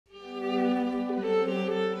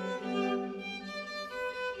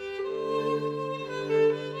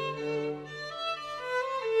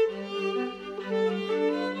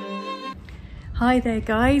Hi there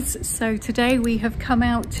guys, so today we have come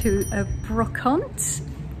out to a brocante,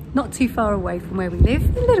 not too far away from where we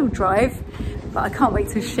live, a little drive, but I can't wait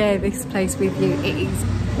to share this place with you. It is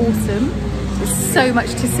awesome, there's so much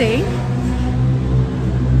to see.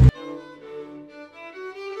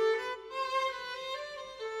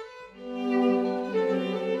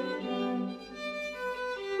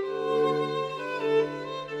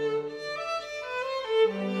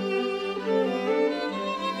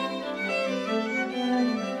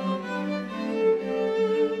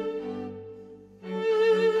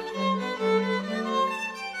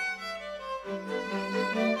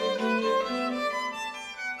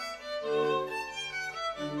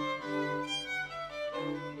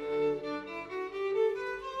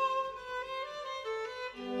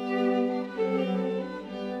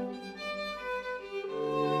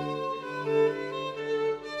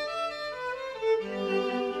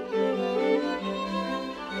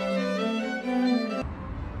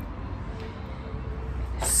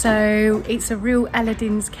 So it's a real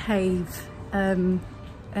Aladin's cave, and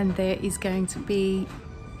there is going to be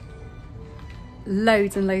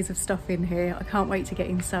loads and loads of stuff in here. I can't wait to get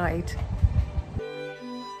inside.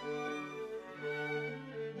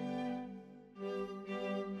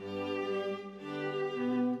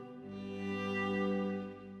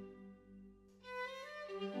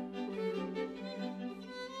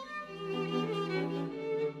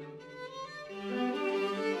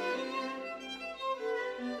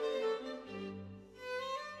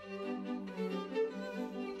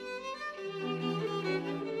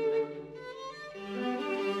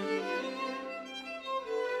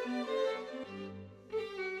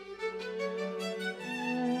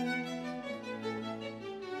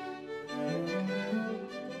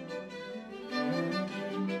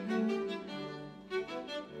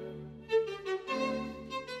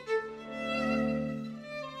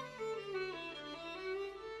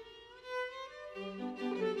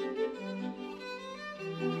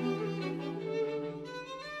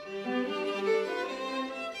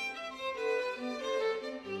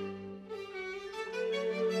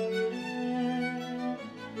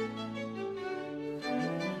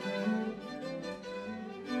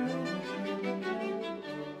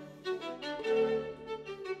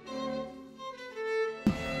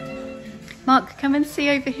 Mark, come and see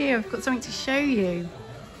over here. I've got something to show you.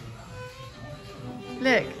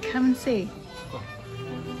 Look, come and see.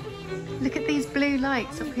 Look at these blue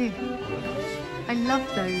lights up here. I love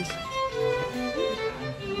those.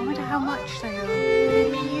 I wonder how much they are.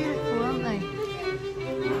 They're beautiful, aren't they?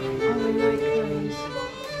 Oh, I like those.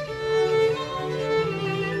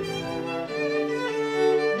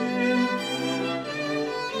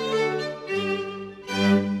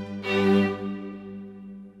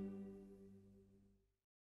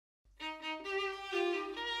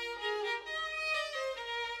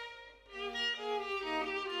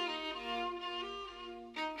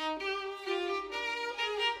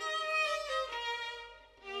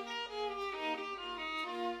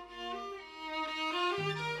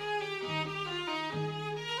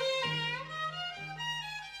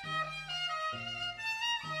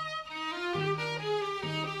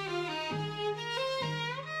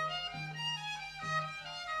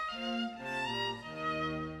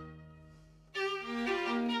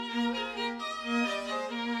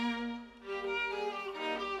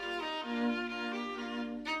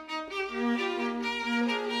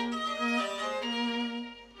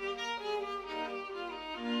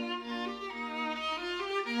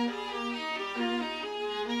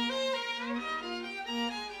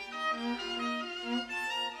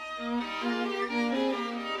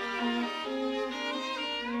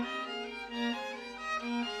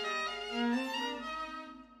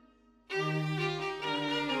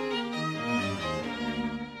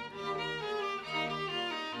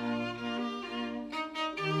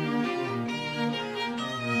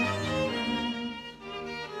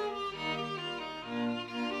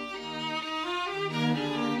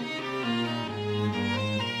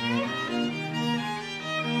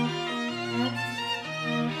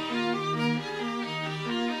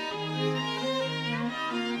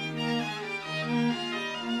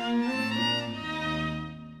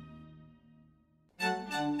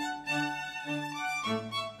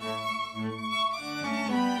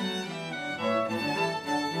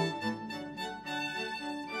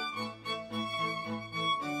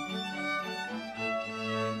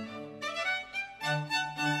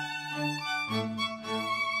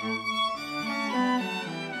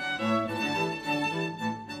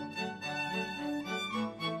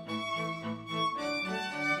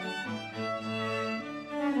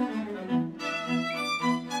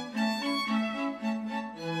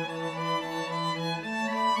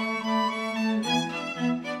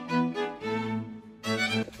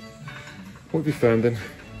 What have you found then?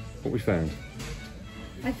 What we found?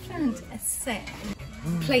 I found a set,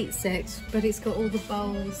 plate set, but it's got all the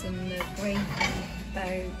bowls and the gravy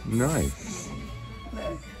boats. Nice.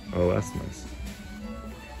 Look. Oh, that's nice.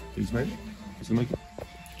 Who's made it? Who's the maker?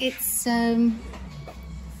 It's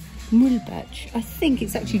Mulbach. I think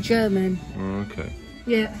it's actually German. Oh, okay.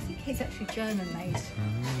 Yeah, I think it's actually German made.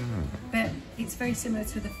 Ah. But it's very similar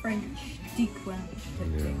to the French Dicoin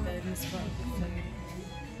that do them as well. So,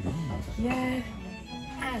 yeah,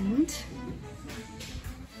 and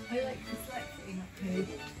I like this light thing up here.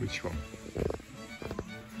 Which one?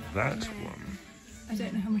 That one. I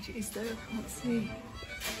don't know how much it is though, I can't see.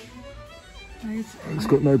 It's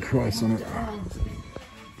got no price on it. Oh,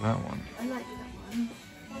 That one. I like that one.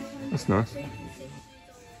 That's nice. There's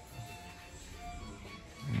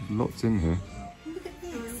lots in here. Look at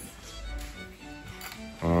this.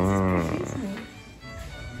 Ah.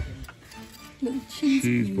 Little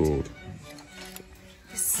cheese board.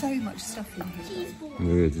 There's so much stuff in here.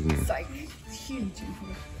 There is, isn't It's it? like huge in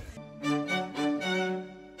here.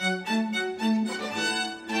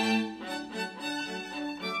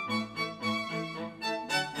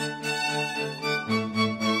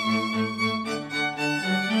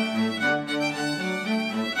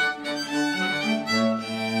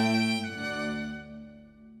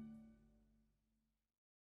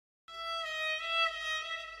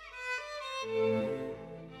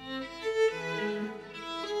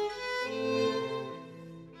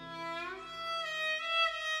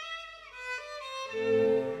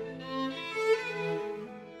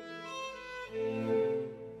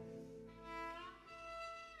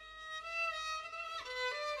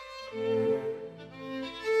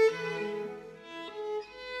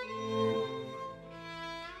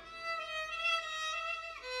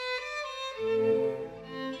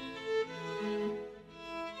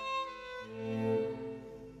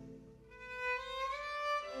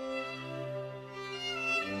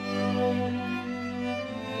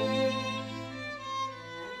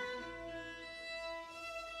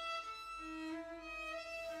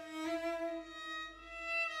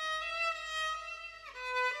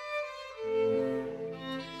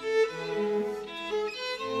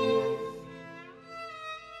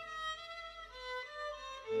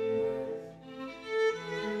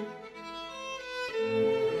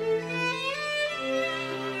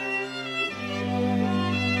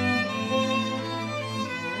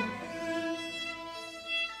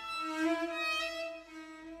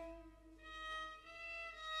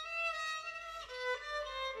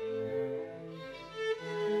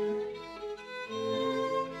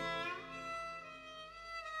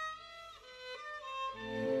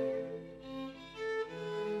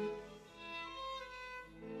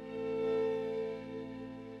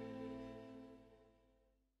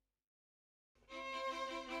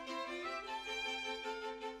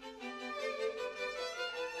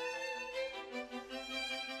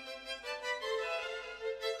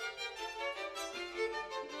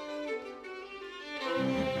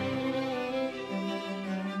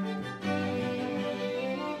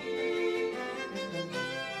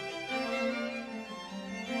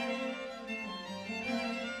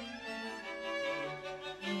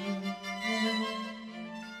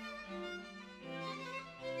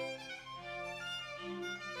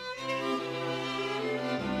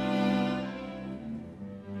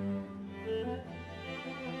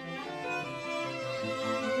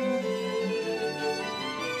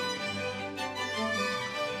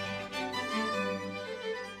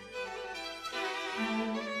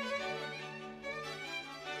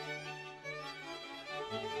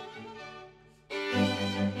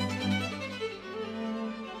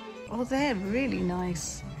 Oh, they're really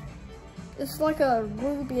nice. It's like a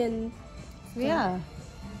ruby and... Yeah.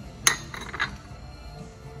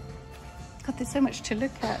 God, there's so much to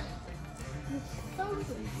look at.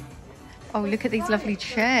 Oh, look at these lovely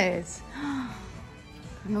chairs.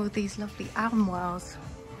 And all these lovely armoires.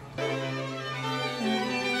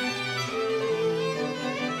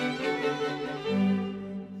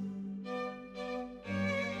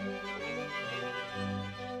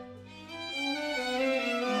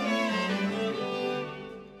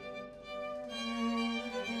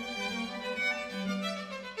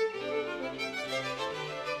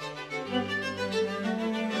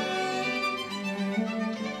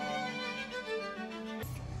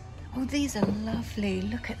 Oh, these are lovely.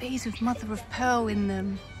 Look at these with mother of pearl in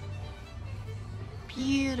them.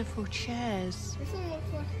 Beautiful chairs. This one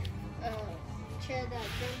looks like a chair that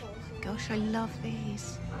Grandpa was in. Gosh, I love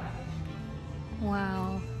these.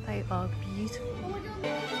 Wow, they are beautiful. Oh my God.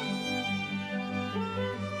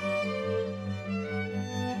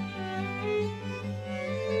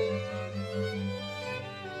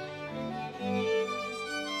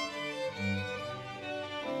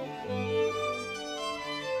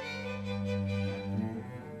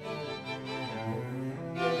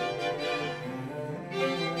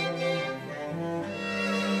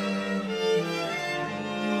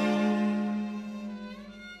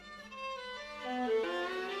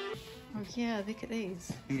 Yeah, look at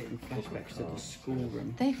these. I'm getting flashbacks to the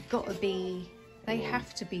schoolroom. They've got to be, they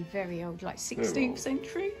have to be very old, like 16th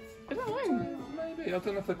century? I don't know. Maybe, I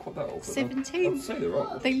don't know if they're quite that old. 17th? I'd say they're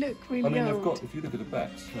old. They look really old. I mean, they've got, if you look at the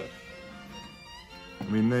backs, look. I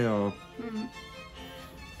mean, they are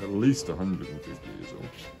at least 150 years old.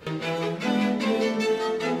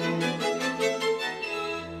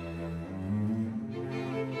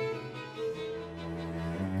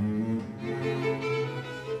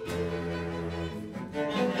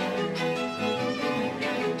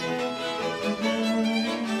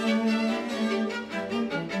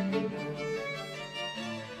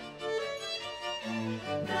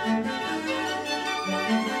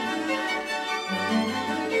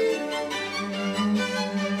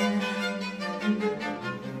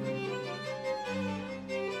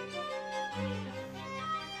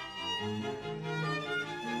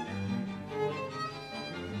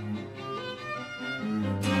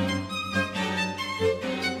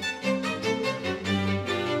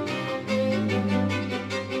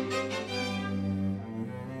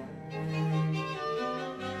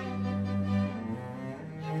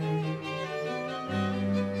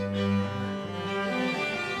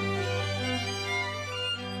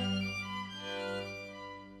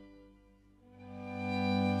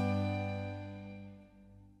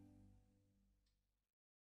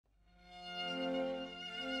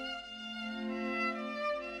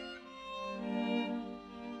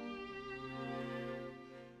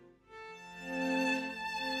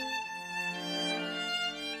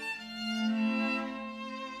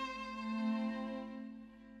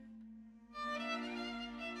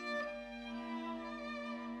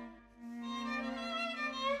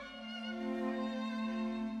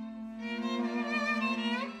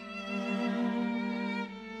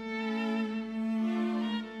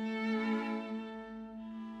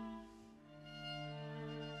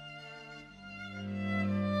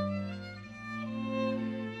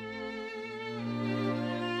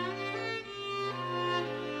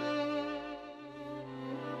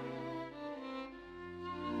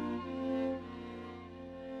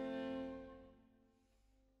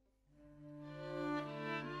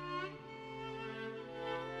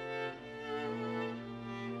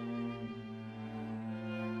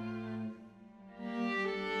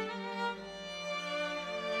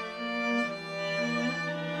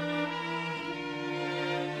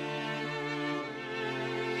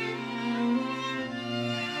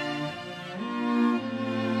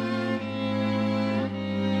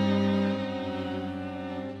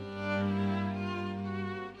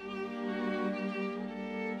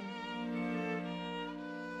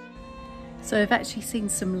 So I've actually seen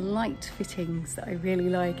some light fittings that I really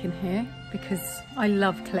like in here because I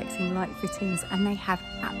love collecting light fittings, and they have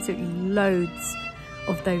absolutely loads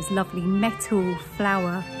of those lovely metal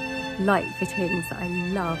flower light fittings that I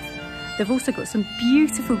love. They've also got some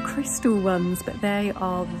beautiful crystal ones, but they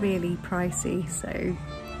are really pricey, so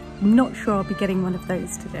I'm not sure I'll be getting one of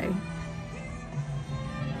those today.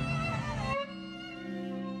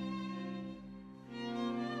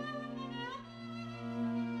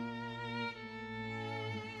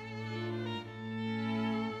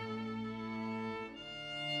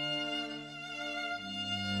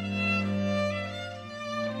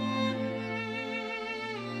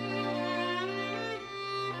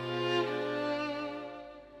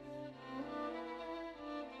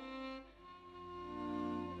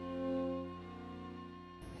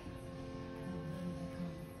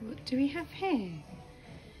 What do we have here?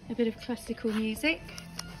 A bit of classical music.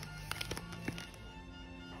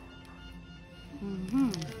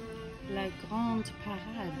 La Grande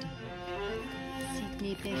Parade.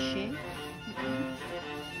 Sidney Bechet.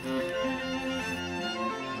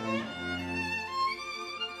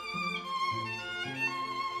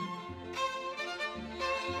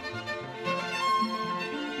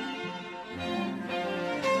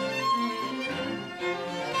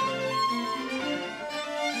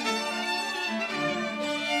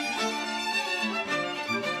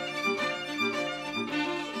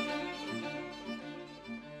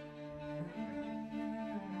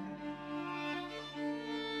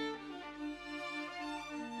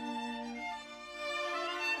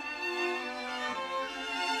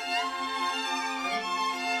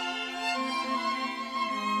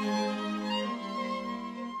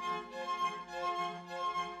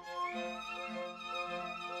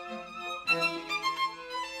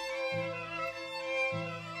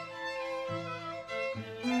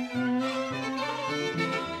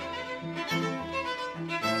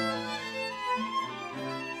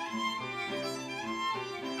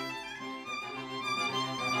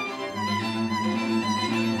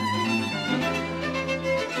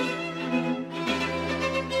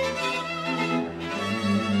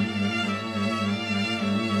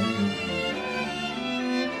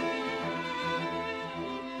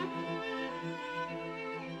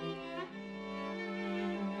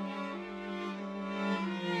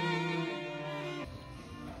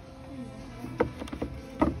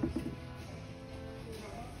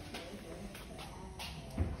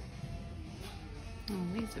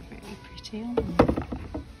 Those are really pretty, aren't they?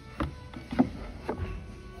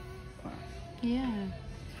 Wow. Yeah.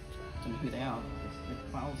 I don't know who they are. They're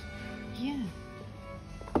flowers. Yeah.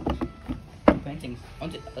 Paintings. Are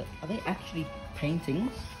they actually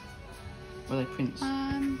paintings? Or are they prints?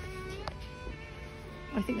 I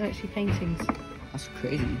think they're actually paintings. That's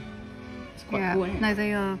crazy. It's quite Yeah. cool, isn't it? No,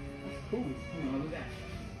 they are. That's cool. Oh, look at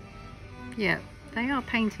that. Yeah, they are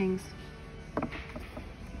paintings.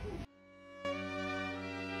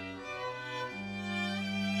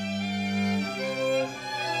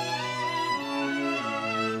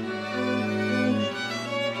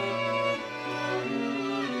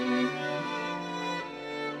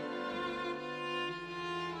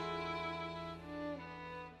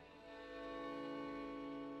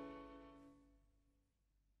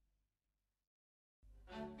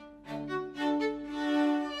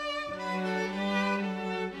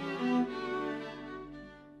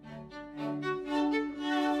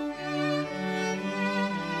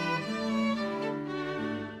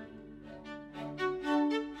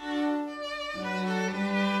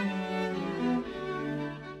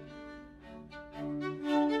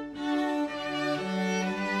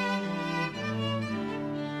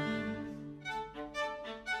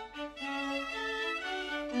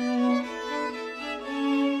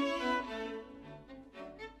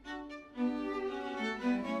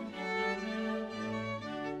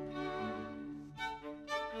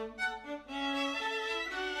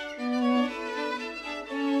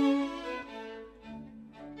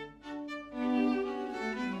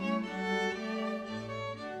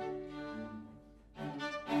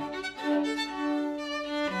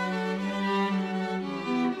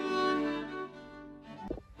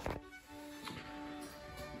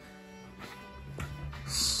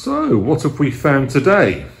 So, what have we found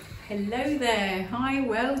today? Hello there. Hi.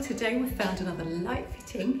 Well, today we found another light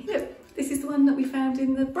fitting. Look, this is the one that we found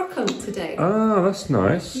in the brocante today. Ah, that's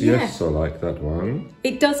nice. Yeah. Yes, I like that one.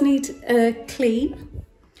 It does need a clean.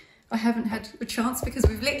 I haven't had a chance because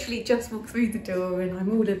we've literally just walked through the door and I'm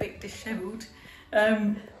all a bit dishevelled.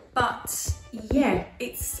 But yeah,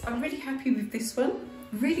 I'm really happy with this one.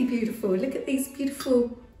 Really beautiful. Look at these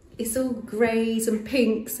beautiful, it's all greys and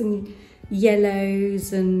pinks and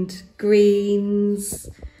yellows and greens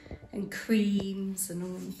and creams and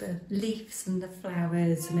all the leaves and the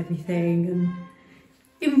flowers and everything, and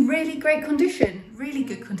in really great condition, really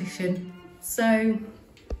good condition. So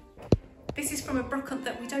this is from a brocante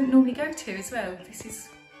that we don't normally go to as well. This is,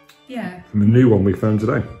 yeah. And the new one we found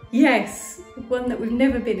today. Yes, one that we've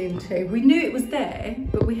never been into. We knew it was there,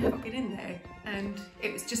 but we haven't been in there. And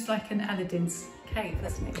it was just like an Aladins cave,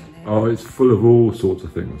 wasn't it, in there? Oh, it's full of all sorts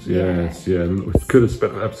of things. Yeah. Yes, yeah. We could have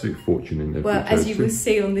spent an absolute fortune in there. Well, as you will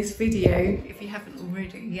see on this video, if you haven't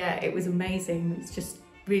already, yeah, it was amazing. It's just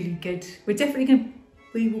really good. We're definitely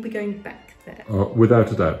we will be going back there.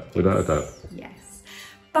 Without a doubt, without a doubt. Yes.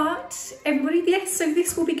 But everybody, yes, so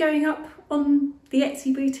this will be going up on the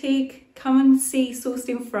Etsy boutique. Come and see Sourced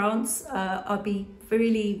in France. I'll be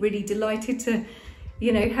really, really delighted to,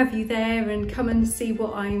 you know, have you there and come and see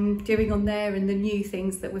what I'm doing on there and the new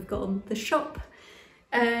things that we've got on the shop.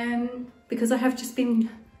 Because I have just been,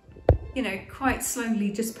 you know, quite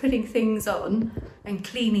slowly just putting things on and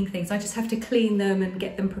cleaning things. I just have to clean them and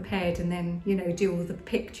get them prepared and then, you know, do all the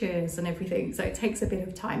pictures and everything. So it takes a bit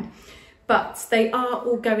of time. But they are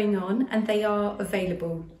all going on and they are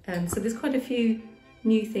available. So there's quite a few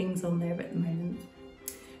new things on there at the moment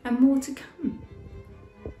and more to come.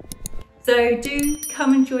 So do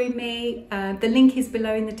come and join me. The link is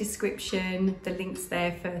below in the description. The link's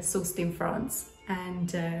there for Sourced in France.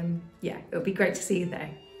 And yeah, it'll be great to see you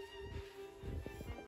there.